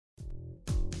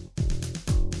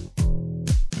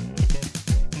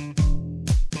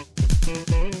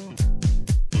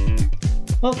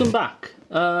Welcome back.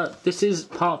 This is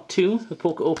part 2 of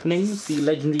PokeOpenings, the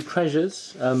Legendary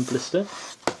Treasures blister.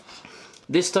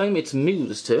 This time it's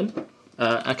Mew's turn.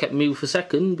 I kept Mew for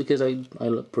second because I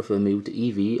prefer Mew to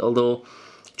Eevee, although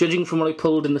judging from what I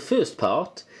pulled in the first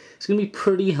part, it's going to be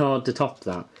pretty hard to top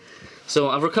that.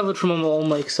 So I've recovered from all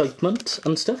my excitement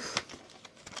and stuff.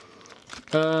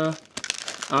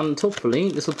 And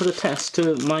hopefully this will put a test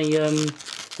to my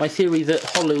my theory that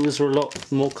hollows are a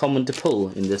lot more common to pull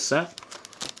in this set.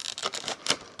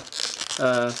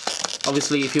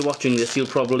 Obviously, if you're watching this, you'll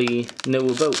probably know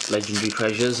about Legendary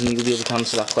Treasures and you'll be able to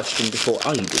answer that question before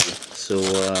I do. So,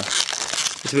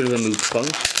 it's a bit of a moot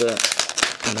point, but,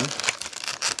 you know,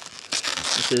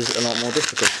 this is a lot more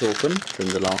difficult to open than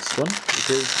the last one,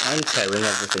 because I'm tearing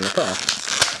everything apart.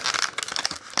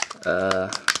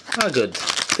 Good.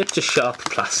 Bit of sharp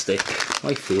plastic,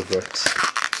 my favourite.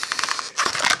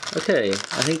 Okay,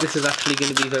 I think this is actually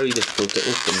going to be very difficult to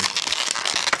open.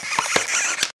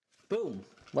 Boom,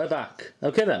 we're back.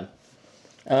 Okay then.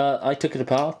 I took it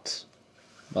apart.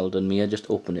 Well done me, I just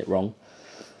opened it wrong.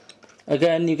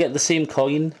 Again, you get the same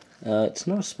coin. It's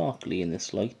not sparkly in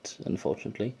this light,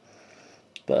 unfortunately.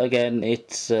 But again,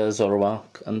 it's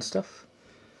Zoroark and stuff.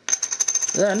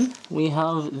 Then, we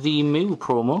have the Mew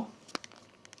promo.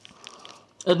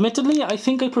 Admittedly, I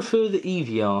think I prefer the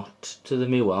Eevee art to the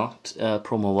Mew art,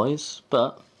 promo-wise.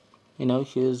 But, you know,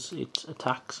 here's its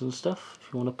attacks and stuff,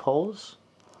 if you want to pause.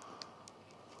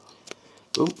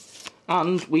 Boom.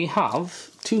 And we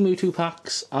have 2 Mewtwo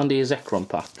packs and a Zekrom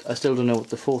pack. I still don't know what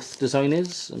the 4th design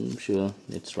is. I'm sure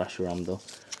it's Reshiram though.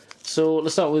 So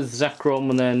let's start with Zekrom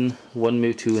and then one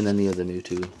Mewtwo and then the other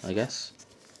Mewtwo, I guess.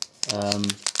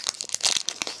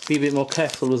 Be a bit more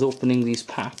careful with opening these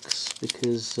packs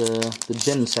because the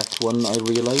Gen Set one I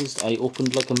realised I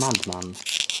opened like a madman.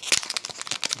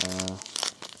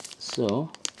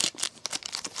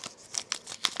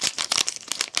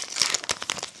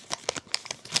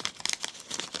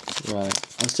 Right,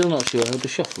 I'm still not sure how to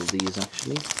shuffle these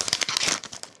actually.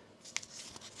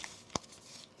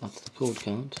 That's the code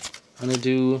card. I'm going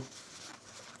to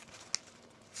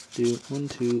do 1,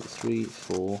 2, 3,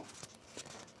 4,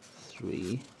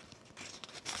 3.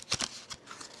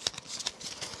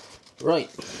 Right.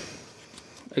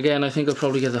 Again, I think I'll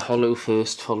probably get the hollow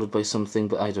first, followed by something,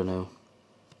 but I don't know.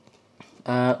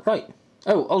 Right.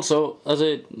 Oh, also, as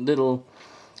a little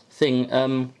thing,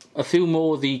 a few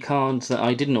more of the cards that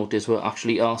I did notice were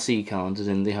actually RC cards, as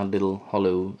in they had little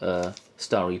hollow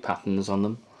starry patterns on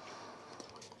them.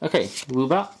 Okay,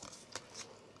 Woobat,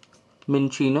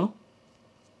 Minccino,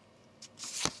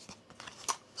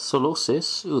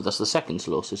 Solosis, ooh, that's the second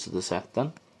Solosis of the set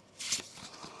then.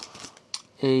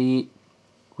 A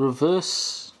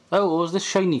reverse, oh, what was this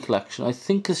Shiny Collection? I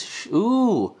think it's,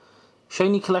 ooh,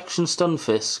 Shiny Collection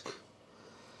Stunfisk.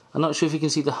 I'm not sure if you can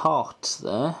see the heart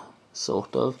there.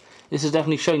 Sort of. This is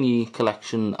definitely Shiny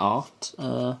Collection art.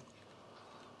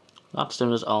 That's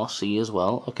done as RC as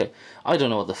well. Okay, I don't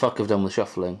know what the fuck I've done with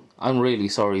shuffling. I'm really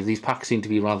sorry, these packs seem to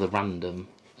be rather random.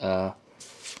 Then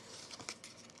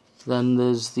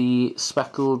there's the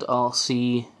speckled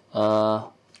RC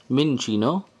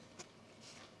Minccino.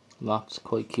 That's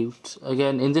quite cute.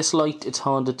 Again, in this light it's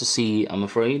harder to see, I'm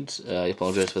afraid. I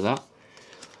apologise for that.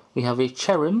 We have a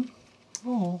Cherim.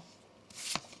 Oh.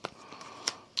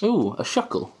 Ooh, a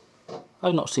Shuckle.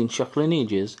 I've not seen Shuckle in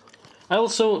ages. I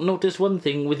also noticed one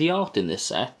thing with the art in this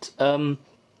set.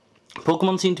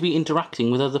 Pokemon seem to be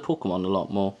interacting with other Pokemon a lot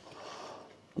more.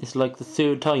 It's like the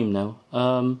 3rd time now.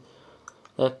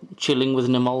 Chilling with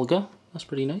an Emolga. That's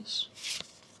pretty nice.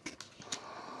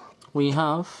 We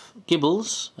have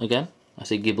Gibbles, again. I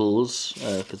say Gibbles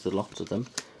because there are lots of them.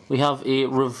 We have a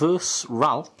reverse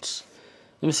Ralt.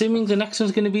 I'm assuming the next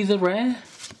one's going to be the rare.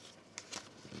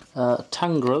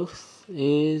 Tangrowth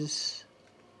is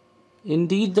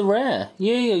indeed the rare.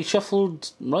 Yay, I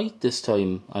shuffled right this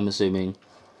time, I'm assuming.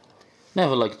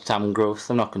 Never liked Tangrowth,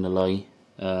 I'm not going to lie.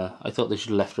 I thought they should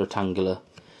have left her Tangela.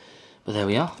 But there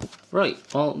we are. Right,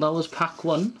 well, that was pack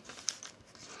 1.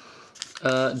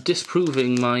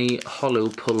 Disproving my hollow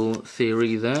pull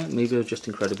theory there. Maybe I was just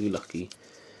incredibly lucky.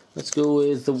 Let's go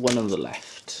with the one on the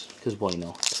left, because why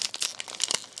not?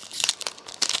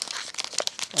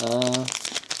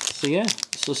 So yeah,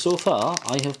 so far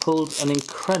I have pulled an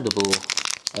incredibly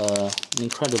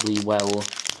well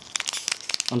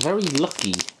and very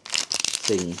lucky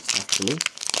thing actually.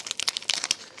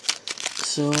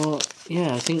 So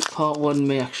yeah, I think part 1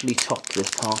 may actually top this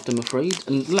part, I'm afraid,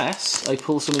 unless I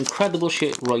pull some incredible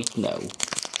shit right now.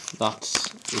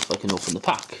 That's if I can open the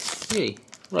pack. Yay!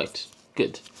 Right,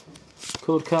 good.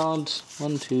 Code card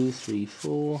 1, 2, 3,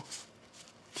 4,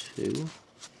 2.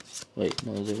 Wait,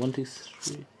 no, is it 1, 2,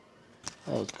 3?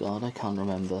 Oh god, I can't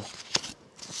remember.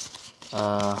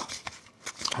 I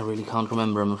really can't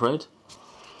remember, I'm afraid.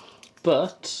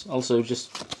 But also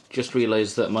just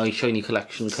realised that my shiny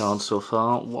collection card so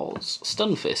far was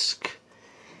Stunfisk.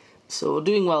 So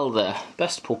doing well there.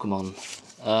 Best Pokemon.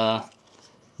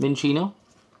 Minchino.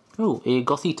 Oh, a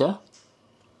Gothita.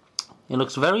 It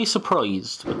looks very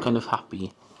surprised, but kind of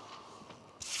happy.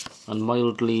 And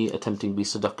mildly attempting to be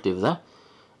seductive there.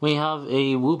 We have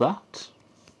a Woobat.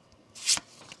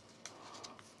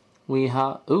 We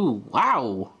have... Ooh,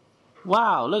 wow!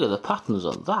 Wow, look at the patterns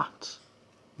on that.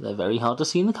 They're very hard to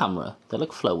see in the camera. They're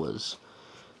like flowers.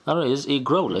 There is a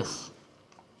Growlithe.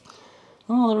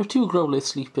 Oh, there are 2 Growlithe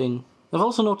sleeping. I've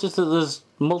also noticed that there's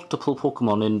multiple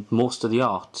Pokemon in most of the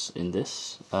art in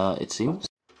this, it seems.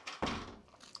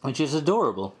 Which is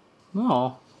adorable.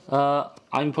 Oh,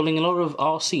 I'm pulling a lot of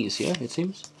RCs here, it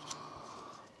seems.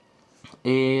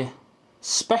 A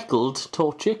speckled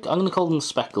Torchic. I'm going to call them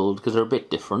speckled because they're a bit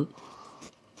different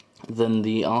than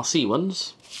the RC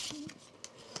ones.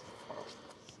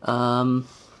 Oh,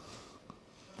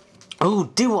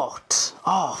 Duot!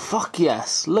 Oh, fuck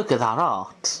yes! Look at that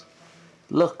art!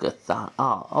 Look at that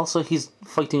art. Also, he's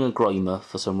fighting a Grimer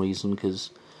for some reason,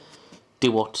 because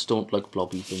Duots don't like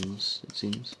blobby things, it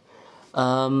seems.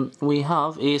 We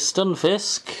have a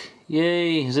Stunfisk.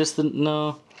 Yay! Is this the...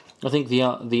 No. I think the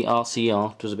RC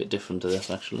art was a bit different to this,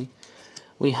 actually.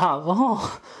 We have...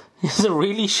 Oh! There's a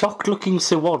really shocked-looking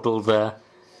Sewaddle there.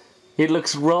 It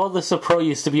looks rather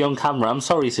surprised to be on camera. I'm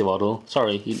sorry, Sewaddle.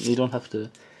 Sorry, you don't have to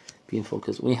be in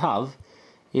focus. We have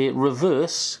a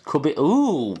reverse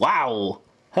Ooh, wow!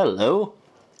 Hello!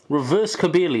 Reverse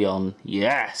Cobalion.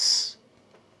 Yes!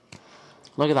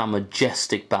 Look at that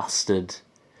majestic bastard.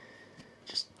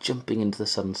 Just jumping into the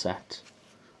sunset.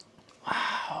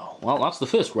 Wow. Well, that's the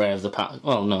first rare of the pack.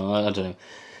 Well, no, I don't know.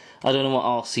 I don't know what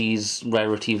RC's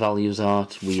rarity values are.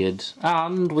 It's weird.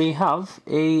 And we have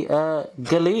a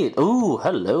Gallade. Ooh,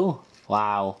 hello.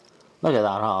 Wow. Look at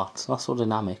that art. That's so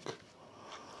dynamic.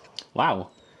 Wow.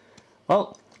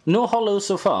 Well, no hollows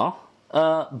so far,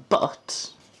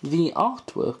 but the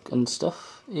artwork and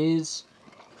stuff is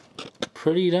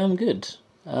pretty damn good.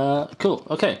 Cool.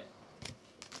 Okay.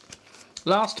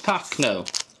 Last pack now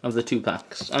of the 2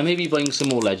 packs. I may be buying some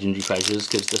more Legendary Treasures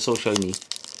because they're so shiny.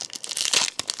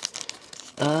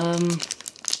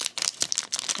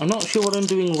 I'm not sure what I'm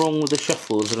doing wrong with the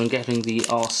shuffles that I'm getting the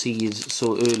RCs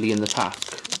so early in the pack,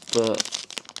 but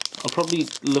I'll probably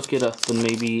look it up and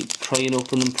maybe try and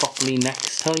open them properly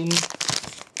next time.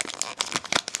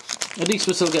 At least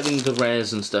we're still getting the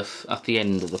rares and stuff at the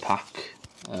end of the pack,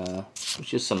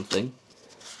 which is something.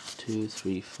 2,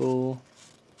 3, 4.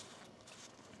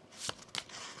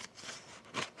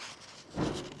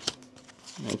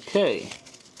 Okay,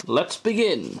 let's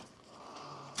begin.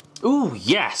 Ooh,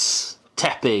 yes!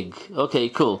 Tepig. Okay,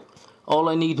 cool. All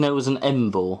I need now is an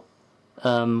Embo.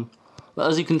 But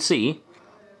as you can see,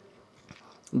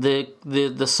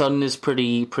 the son is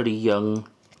pretty young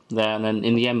there, and then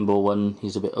in the Embo one,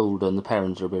 he's a bit older, and the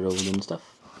parents are a bit older and stuff.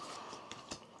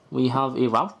 We have a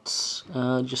Routes,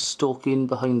 just stalking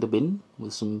behind the bin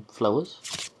with some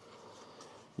flowers.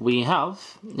 We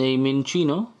have a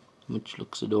Minchino, which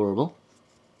looks adorable.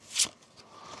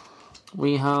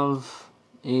 We have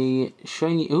a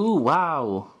shiny... Ooh,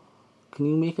 wow! Can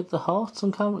you make it the hearts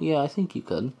on camera? Yeah, I think you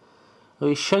can.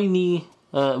 A shiny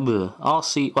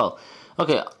RC... Well,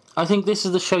 okay, I think this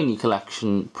is the shiny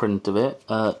collection print of it.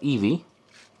 Eevee.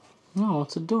 Oh,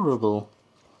 it's adorable.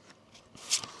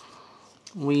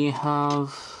 We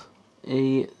have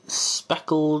a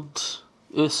speckled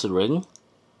Ursaring.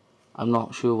 I'm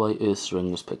not sure why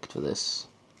Ursaring was picked for this.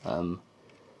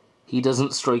 He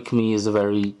doesn't strike me as a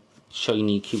very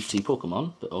shiny, cutesy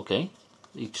Pokemon, but okay,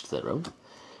 each to their own.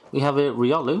 We have a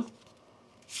Riolu.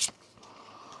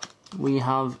 We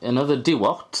have another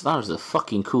Duot. That is a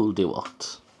fucking cool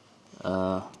Duot.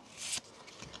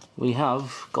 We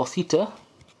have Gothita.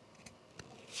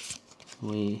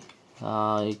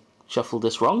 I shuffled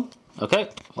this wrong. Okay,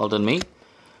 well done me.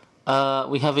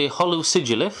 We have a Holo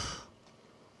Sigilif.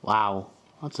 Wow,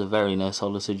 that's a very nice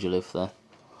Holo Sigilif there.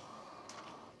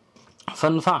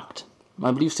 Fun fact. I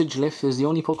believe Sigilif is the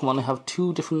only Pokemon I have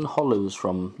 2 different hollows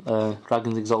from,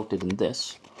 Dragons Exalted and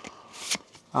this.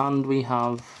 And we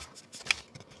have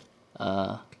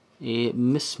a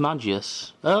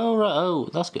Mismagius. Oh, right, oh,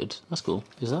 that's good, that's cool.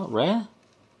 Is that rare?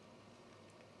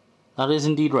 That is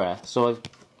indeed rare, so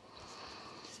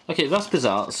okay, that's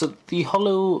bizarre. So the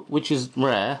hollow, which is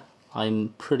rare,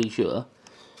 I'm pretty sure.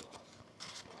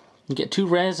 You get 2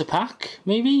 rares a pack,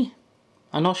 maybe?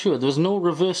 I'm not sure, there was no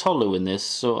reverse hollow in this,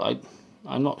 so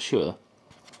I'm not sure.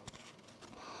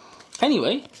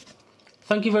 Anyway,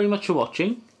 thank you very much for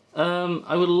watching.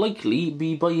 I will likely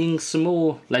be buying some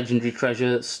more Legendary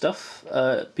Treasure stuff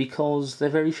because they're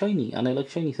very shiny and I like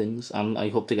shiny things, and I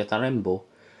hope to get that Embo.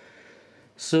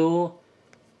 So,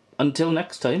 until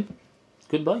next time,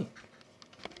 goodbye.